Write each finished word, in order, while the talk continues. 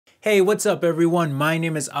Hey, what's up everyone? My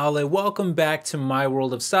name is Ale. Welcome back to My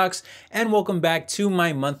World of Stocks and welcome back to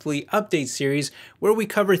my monthly update series where we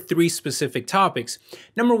cover three specific topics.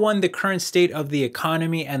 Number one, the current state of the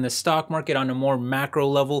economy and the stock market on a more macro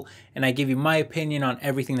level, and I give you my opinion on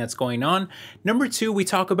everything that's going on. Number two, we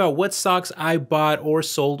talk about what stocks I bought or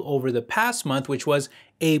sold over the past month, which was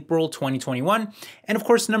April 2021. And of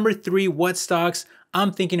course, number three, what stocks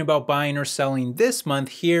I'm thinking about buying or selling this month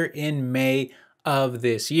here in May of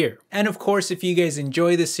this year. And of course, if you guys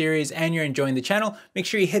enjoy this series and you're enjoying the channel, make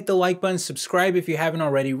sure you hit the like button, subscribe if you haven't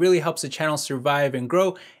already. It really helps the channel survive and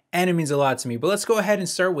grow, and it means a lot to me. But let's go ahead and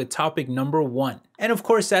start with topic number one. And of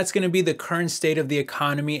course, that's going to be the current state of the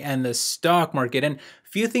economy and the stock market. And a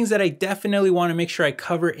few things that I definitely want to make sure I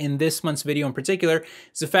cover in this month's video in particular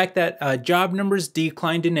is the fact that job numbers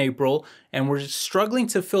declined in April, and we're struggling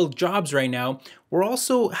to fill jobs right now. We're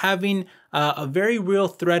also having a very real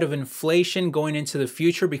threat of inflation going into the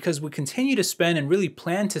future because we continue to spend and really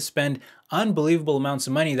plan to spend unbelievable amounts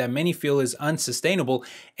of money that many feel is unsustainable.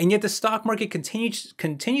 And yet the stock market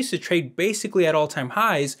continues to trade basically at all-time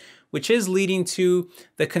highs, which is leading to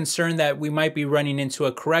the concern that we might be running into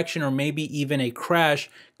a correction or maybe even a crash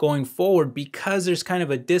going forward because there's kind of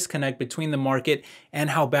a disconnect between the market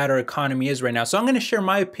and how bad our economy is right now. So I'm going to share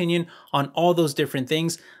my opinion on all those different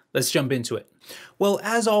things. Let's jump into it. Well,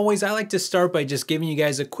 as always, I like to start by just giving you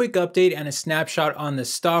guys a quick update and a snapshot on the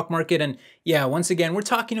stock market. And yeah, once again, we're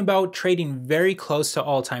talking about trading very close to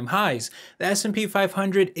all-time highs. The S&P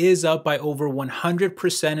 500 is up by over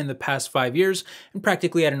 100% in the past 5 years and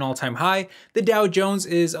practically at an all-time high. The Dow Jones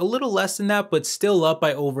is a little less than that, but still up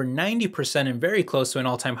by over 90% and very close to an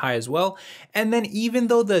all-time high as well. And then even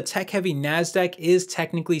though the tech-heavy NASDAQ is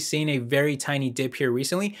technically seeing a very tiny dip here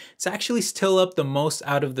recently, it's actually still up the most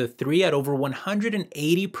out of the three at over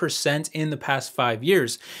 180% in the past 5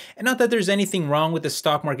 years. And not that there's anything wrong with the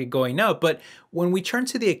stock market going up, but when we turn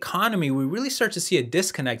to the economy, we really start to see a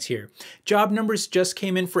disconnect here. Job numbers just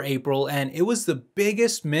came in for April, and it was the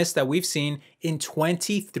biggest miss that we've seen in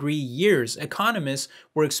 23 years. Economists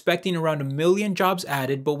were expecting around 1 million jobs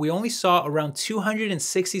added, but we only saw around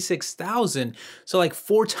 266,000, so like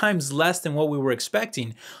 4 times less than what we were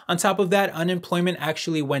expecting. On top of that, unemployment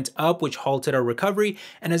actually went up, which halted our recovery,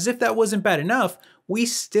 and as if that wasn't bad enough, we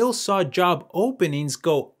still saw job openings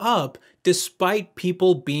go up despite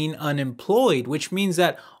people being unemployed, which means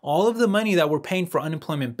that all of the money that we're paying for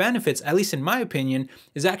unemployment benefits, at least in my opinion,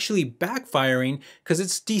 is actually backfiring because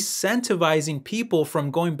it's decentivizing people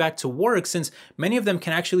from going back to work, since many of them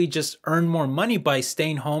can actually just earn more money by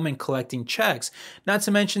staying home and collecting checks. Not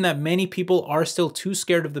to mention that many people are still too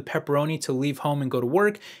scared of the pepperoni to leave home and go to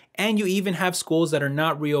work. And you even have schools that are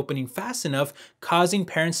not reopening fast enough, causing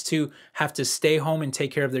parents to have to stay home and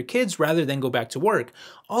take care of their kids rather than go back to work.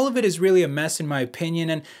 All of it is really a mess in my opinion,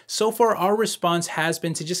 and so far our response has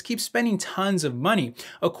been to just keep spending tons of money.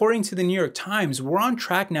 According to the New York Times, we're on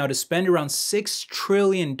track now to spend around $6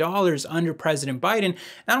 trillion under President Biden.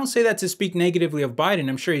 I don't say that to speak negatively of Biden.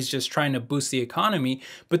 I'm sure he's just trying to boost the economy,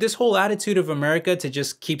 but this whole attitude of America to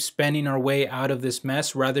just keep spending our way out of this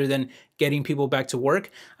mess rather than getting people back to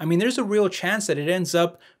work, I mean, there's a real chance that it ends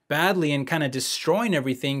up badly and kind of destroying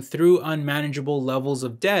everything through unmanageable levels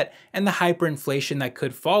of debt and the hyperinflation that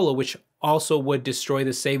could follow, which also would destroy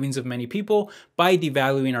the savings of many people by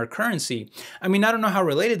devaluing our currency. I mean, I don't know how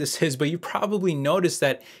related this is, but you probably noticed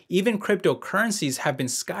that even cryptocurrencies have been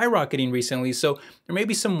skyrocketing recently, so there may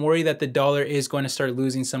be some worry that the dollar is going to start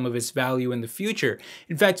losing some of its value in the future.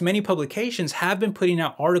 In fact, many publications have been putting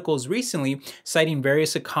out articles recently citing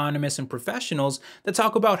various economists and professionals that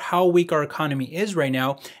talk about how weak our economy is right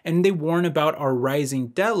now, and they warn about our rising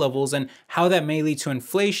debt levels and how that may lead to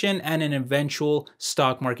inflation and an eventual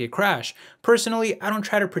stock market crash. Personally, I don't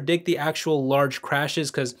try to predict the actual large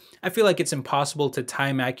crashes because I feel like it's impossible to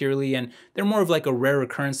time accurately and they're more of like a rare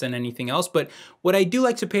occurrence than anything else. But what I do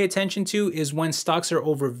like to pay attention to is when stocks are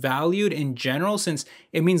overvalued in general, since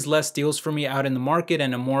it means less deals for me out in the market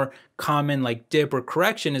and a more common like dip or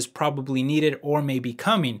correction is probably needed or may be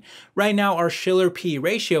coming. Right now, our Shiller P/E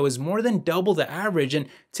ratio is more than double the average, and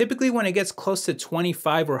typically when it gets close to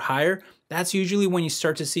 25 or higher, that's usually when you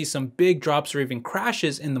start to see some big drops or even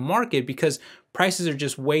crashes in the market because prices are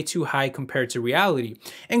just way too high compared to reality.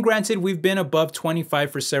 And granted, we've been above 25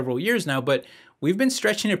 for several years now, but we've been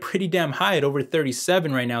stretching it pretty damn high at over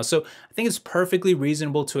 37 right now. So I think it's perfectly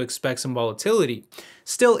reasonable to expect some volatility.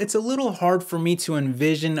 Still, it's a little hard for me to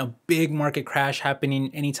envision a big market crash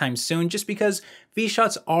happening anytime soon just because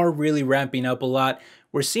V-shots are really ramping up a lot.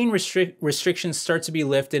 We're seeing restrictions start to be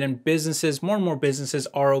lifted and more and more businesses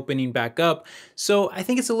are opening back up. So I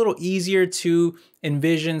think it's a little easier to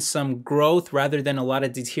envision some growth rather than a lot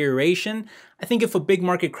of deterioration. I think if a big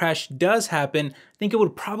market crash does happen, I think it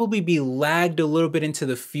would probably be lagged a little bit into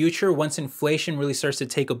the future once inflation really starts to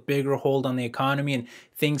take a bigger hold on the economy and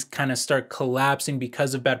things kind of start collapsing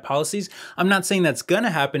because of bad policies. I'm not saying that's going to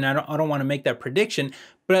happen. I don't want to make that prediction,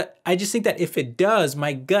 but I just think that if it does,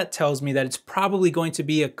 my gut tells me that it's probably going to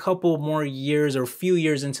be a couple more years or a few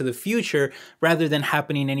years into the future rather than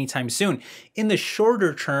happening anytime soon. In the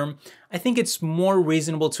shorter term, I think it's more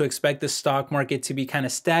reasonable to expect the stock market to be kind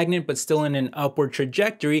of stagnant, but still in an upward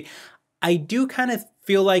trajectory. I do kind of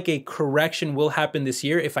feel like a correction will happen this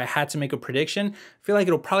year. If I had to make a prediction, I feel like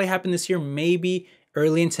it'll probably happen this year, maybe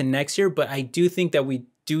early into next year, but I do think that we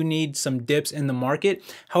do need some dips in the market.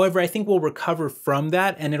 However, I think we'll recover from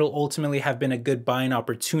that and it'll ultimately have been a good buying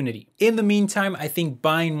opportunity. In the meantime, I think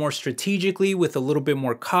buying more strategically with a little bit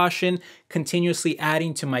more caution, continuously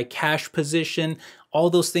adding to my cash position,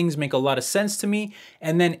 all those things make a lot of sense to me.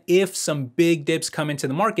 And then if some big dips come into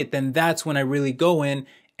the market, then that's when I really go in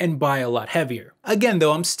and buy a lot heavier. Again,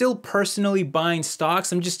 though, I'm still personally buying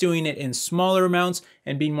stocks. I'm just doing it in smaller amounts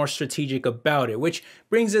and being more strategic about it, which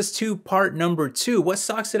brings us to part number 2. What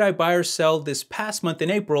stocks did I buy or sell this past month in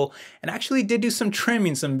April? And I actually did do some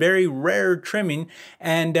trimming, some very rare trimming.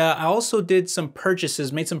 And I also did some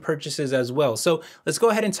purchases, made some purchases as well. So let's go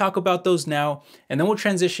ahead and talk about those now. And then we'll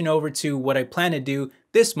transition over to what I plan to do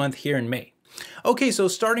this month here in May. Okay, so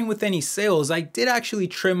starting with any sales, I did actually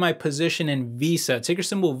trim my position in Visa, ticker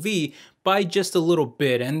symbol V, by just a little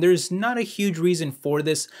bit, and there's not a huge reason for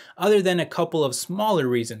this other than a couple of smaller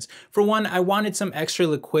reasons. For one, I wanted some extra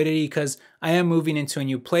liquidity because I am moving into a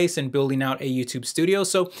new place and building out a YouTube studio,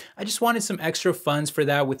 so I just wanted some extra funds for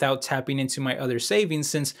that without tapping into my other savings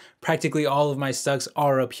since practically all of my stocks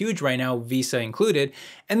are up huge right now, Visa included.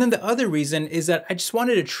 And then the other reason is that I just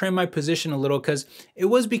wanted to trim my position a little because it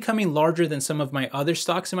was becoming larger than some of my other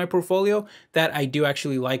stocks in my portfolio that I do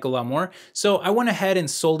actually like a lot more. So I went ahead and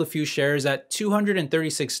sold a few shares at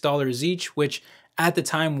 $236 each, which at the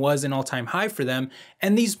time was an all-time high for them.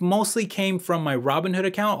 And these mostly came from my Robinhood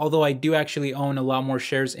account, although I do actually own a lot more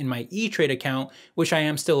shares in my E-Trade account, which I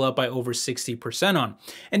am still up by over 60% on.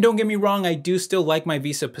 And don't get me wrong, I do still like my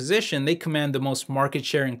Visa position. They command the most market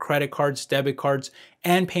share in credit cards, debit cards,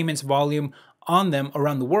 and payments volume on them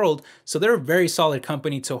around the world, so they're a very solid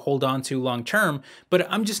company to hold on to long term. But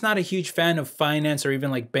I'm just not a huge fan of finance or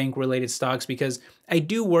even like bank related stocks because I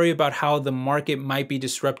do worry about how the market might be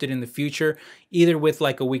disrupted in the future, either with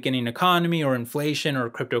like a weakening economy or inflation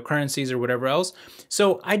or cryptocurrencies or whatever else.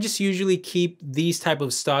 So I just usually keep these type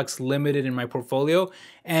of stocks limited in my portfolio,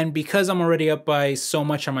 and because I'm already up by so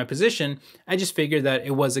much on my position, I just figured that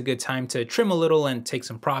it was a good time to trim a little and take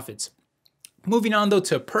some profits. Moving on though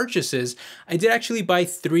to purchases, I did actually buy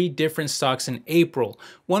 3 different stocks in April.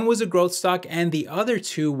 One was a growth stock and the other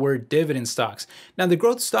 2 were dividend stocks. Now the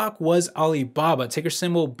growth stock was Alibaba, ticker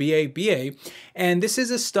symbol BABA, and this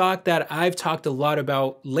is a stock that I've talked a lot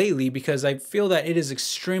about lately because I feel that it is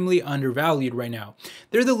extremely undervalued right now.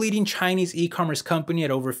 They're the leading Chinese e-commerce company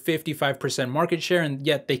at over 55% market share, and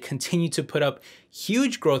yet they continue to put up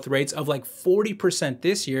huge growth rates of like 40%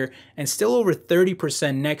 this year and still over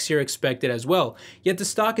 30% next year expected as well. Yet the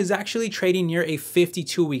stock is actually trading near a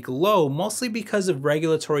 52-week low, mostly because of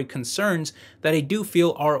regulatory concerns that I do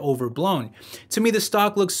feel are overblown. To me, the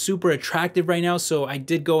stock looks super attractive right now, so I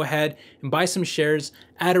did go ahead and buy some shares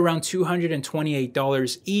at around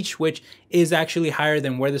 $228 each, which is actually higher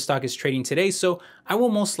than where the stock is trading today. So I will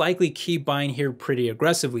most likely keep buying here pretty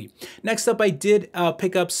aggressively. Next up, I did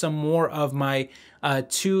pick up some more of my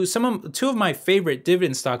two of my favorite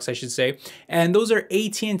dividend stocks, I should say, and those are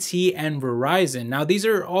AT&T and Verizon. Now, these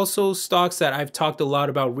are also stocks that I've talked a lot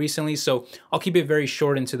about recently, so I'll keep it very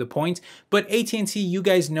short and to the point. But AT&T, you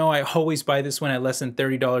guys know I always buy this one at less than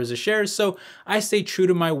 $30 a share, so I stay true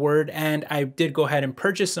to my word, and I did go ahead and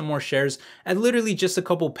purchase some more shares at literally just a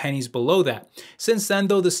couple pennies below that. Since then,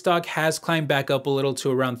 though, the stock has climbed back up a little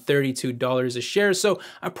to around $32 a share, so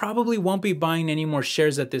I probably won't be buying any more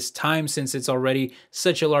shares at this time since it's already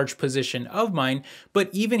such a large position of mine. But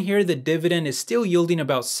even here, the dividend is still yielding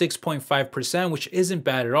about 6.5%, which isn't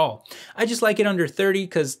bad at all. I just like it under 30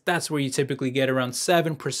 because that's where you typically get around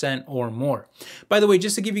 7% or more. By the way,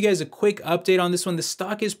 just to give you guys a quick update on this one, the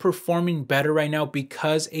stock is performing better right now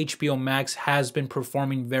because HBO Max has been performing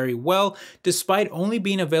performing very well despite only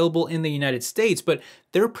being available in the United States, but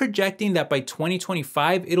they're projecting that by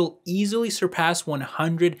 2025, it'll easily surpass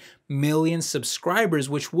 100 million subscribers,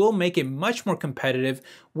 which will make it much more competitive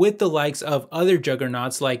with the likes of other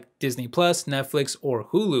juggernauts like Disney Plus, Netflix, or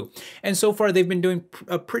Hulu. And so far, they've been doing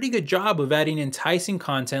a pretty good job of adding enticing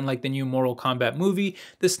content like the new Mortal Kombat movie,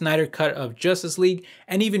 the Snyder Cut of Justice League,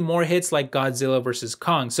 and even more hits like Godzilla vs.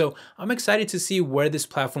 Kong. So I'm excited to see where this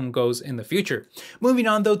platform goes in the future. Moving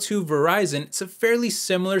on though to Verizon, it's a fairly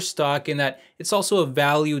similar stock in that it's also a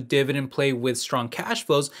value dividend play with strong cash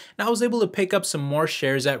flows, and I was able to pick up some more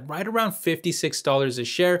shares at right around $56 a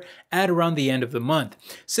share at around the end of the month.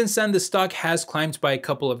 Since then, the stock has climbed by a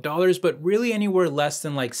couple of dollars, but really anywhere less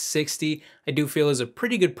than like 60 I do feel is a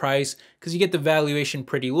pretty good price because you get the valuation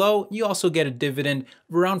pretty low. You also get a dividend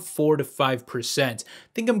of around 4 to 5%. I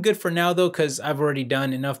think I'm good for now though because I've already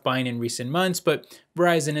done enough buying in recent months, but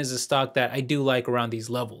Verizon is a stock that I do like around these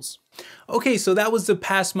levels. Okay, so that was the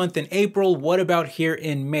past month in April. What about here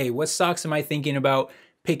in May? What stocks am I thinking about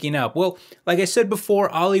picking up? Well, like I said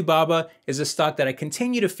before, Alibaba is a stock that I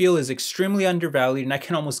continue to feel is extremely undervalued, and I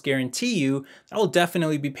can almost guarantee you that I'll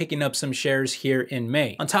definitely be picking up some shares here in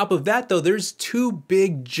May. On top of that though, there's two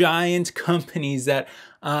big giant companies that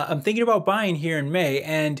I'm thinking about buying here in May,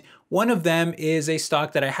 and one of them is a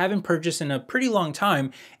stock that I haven't purchased in a pretty long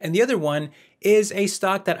time, and the other one is a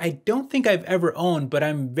stock that I don't think I've ever owned, but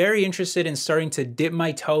I'm very interested in starting to dip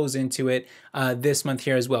my toes into it this month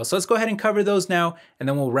here as well. So let's go ahead and cover those now, and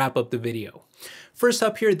then we'll wrap up the video. First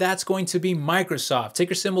up here, that's going to be Microsoft,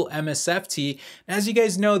 ticker symbol MSFT. As you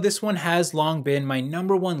guys know, this one has long been my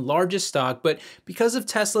 #1 largest stock, but because of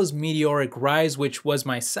Tesla's meteoric rise, which was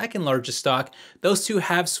my second largest stock, those two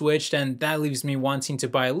have switched, and that leaves me wanting to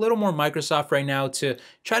buy a little more Microsoft right now to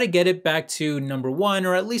try to get it back to #1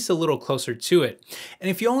 or at least a little closer to it.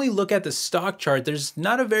 And if you only look at the stock chart, there's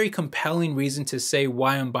not a very compelling reason to say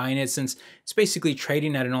why I'm buying it since it's basically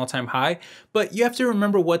trading at an all-time high, but you have to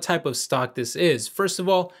remember what type of stock this is. First of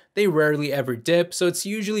all, they rarely ever dip, so it's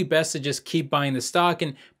usually best to just keep buying the stock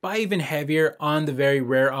and buy even heavier on the very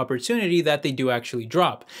rare opportunity that they do actually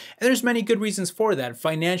drop. And there's many good reasons for that.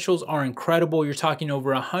 Financials are incredible. You're talking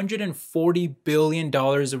over $140 billion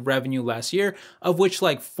of revenue last year, of which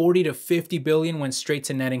like 40 to 50 billion went straight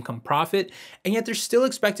to net income profit, and yet they're still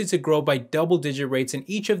expected to grow by double-digit rates in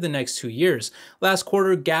each of the next 2 years. Last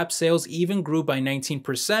quarter, GAAP sales even grew by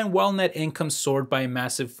 19%, while net income soared by a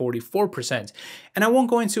massive 44%. And I won't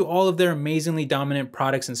go into all of their amazingly dominant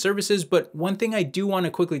products and services, but one thing I do want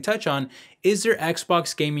to quickly touch on is their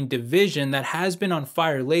Xbox gaming division that has been on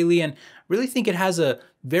fire lately, and I really think it has a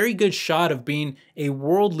very good shot of being a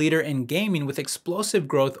world leader in gaming with explosive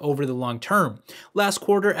growth over the long term. Last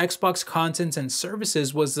quarter, Xbox content and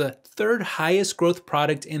services was the third highest growth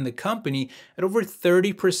product in the company at over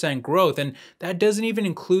 30% growth, and that doesn't even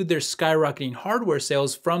include their skyrocketing hardware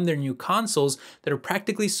sales from their new consoles that are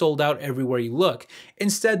practically sold out everywhere you look.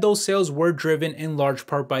 Instead, those sales were driven in large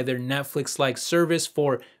part by their Netflix-like service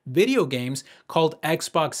for video games called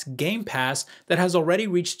Xbox Game Pass that has already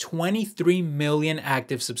reached 23 million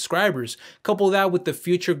active subscribers. Couple that with the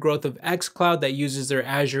future growth of xCloud that uses their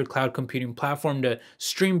Azure cloud computing platform to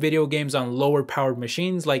stream video games on lower powered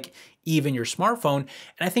machines like even your smartphone,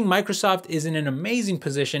 and I think Microsoft is in an amazing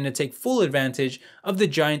position to take full advantage of the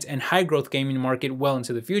giant and high growth gaming market well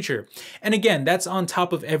into the future. And again, that's on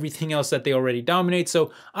top of everything else that they already dominate,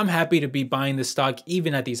 so I'm happy to be buying this stock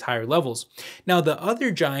even at these higher levels. Now, the other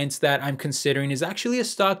giants that I'm considering is actually a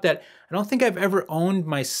stock that I don't think I've ever owned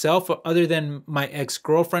myself other than my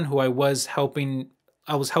ex-girlfriend who I was helping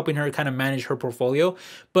her kind of manage her portfolio,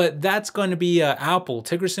 but that's going to be Apple,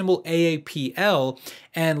 ticker symbol AAPL.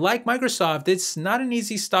 And like Microsoft, it's not an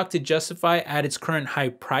easy stock to justify at its current high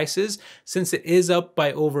prices since it is up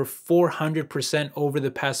by over 400% over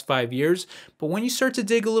the past 5 years. But when you start to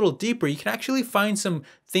dig a little deeper, you can actually find some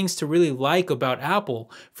things to really like about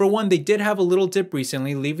Apple. For one, they did have a little dip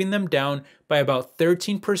recently, leaving them down by about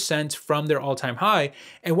 13% from their all-time high.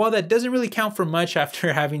 And while that doesn't really count for much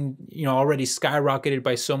after having, already skyrocketed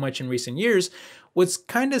by so much in recent years, what's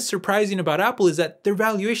kind of surprising about Apple is that their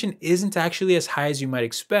valuation isn't actually as high as you might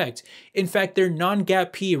expect. In fact, their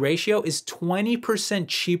non-GAAP PE ratio is 20%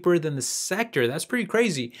 cheaper than the sector. That's pretty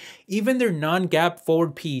crazy. Even their non-GAAP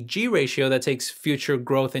forward PEG ratio that takes future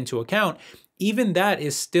growth into account, even that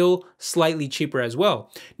is still slightly cheaper as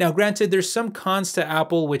well. Now, granted, there's some cons to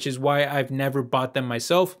Apple, which is why I've never bought them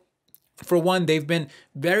myself. For one, they've been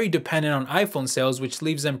very dependent on iPhone sales, which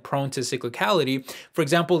leaves them prone to cyclicality. For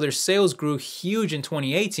example, their sales grew huge in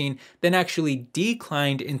 2018, then actually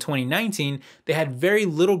declined in 2019. They had very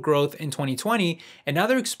little growth in 2020, and now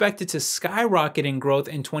they're expected to skyrocket in growth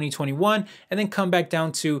in 2021 and then come back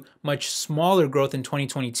down to much smaller growth in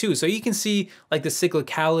 2022. So you can see like the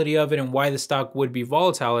cyclicality of it and why the stock would be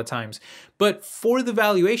volatile at times. But for the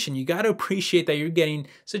valuation, you got to appreciate that you're getting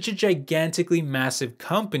such a gigantically massive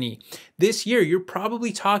company. This year, you're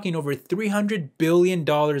probably talking over $300 billion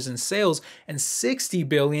in sales and $60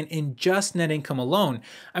 billion in just net income alone.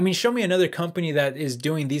 I mean, show me another company that is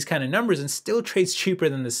doing these kind of numbers and still trades cheaper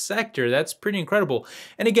than the sector. That's pretty incredible.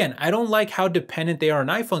 And again, I don't like how dependent they are on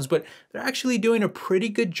iPhones, but they're actually doing a pretty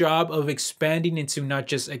good job of expanding into not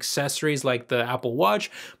just accessories like the Apple Watch,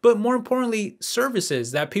 but more importantly,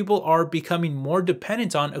 services that people are becoming more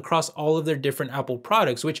dependent on across all of their different Apple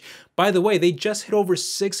products, which, by the way, they just hit over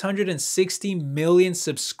 660 million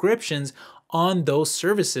subscriptions on those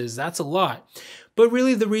services. That's a lot. But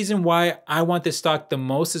really, the reason why I want this stock the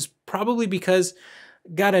most is probably because,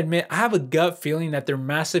 gotta admit, I have a gut feeling that their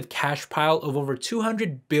massive cash pile of over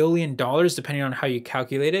 $200 billion, depending on how you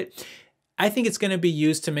calculate it, I think it's going to be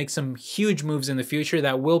used to make some huge moves in the future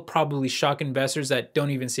that will probably shock investors that don't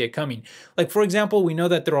even see it coming. Like, for example, we know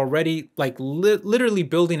that they're already like literally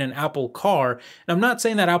building an Apple car. And I'm not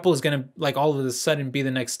saying that Apple is going to like all of a sudden be the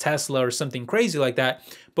next Tesla or something crazy like that.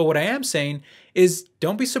 But what I am saying is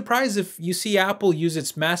don't be surprised if you see Apple use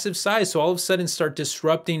its massive size to all of a sudden start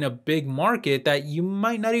disrupting a big market that you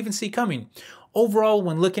might not even see coming. Overall,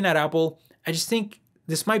 when looking at Apple, I just think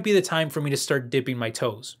this might be the time for me to start dipping my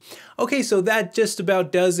toes. Okay, so that just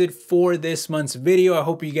about does it for this month's video. I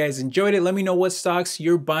hope you guys enjoyed it. Let me know what stocks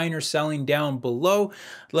you're buying or selling down below.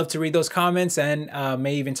 I'd love to read those comments and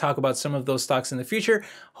may even talk about some of those stocks in the future.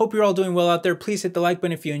 Hope you're all doing well out there. Please hit the like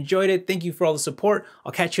button if you enjoyed it. Thank you for all the support.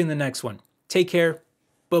 I'll catch you in the next one. Take care.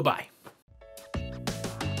 Bye-bye.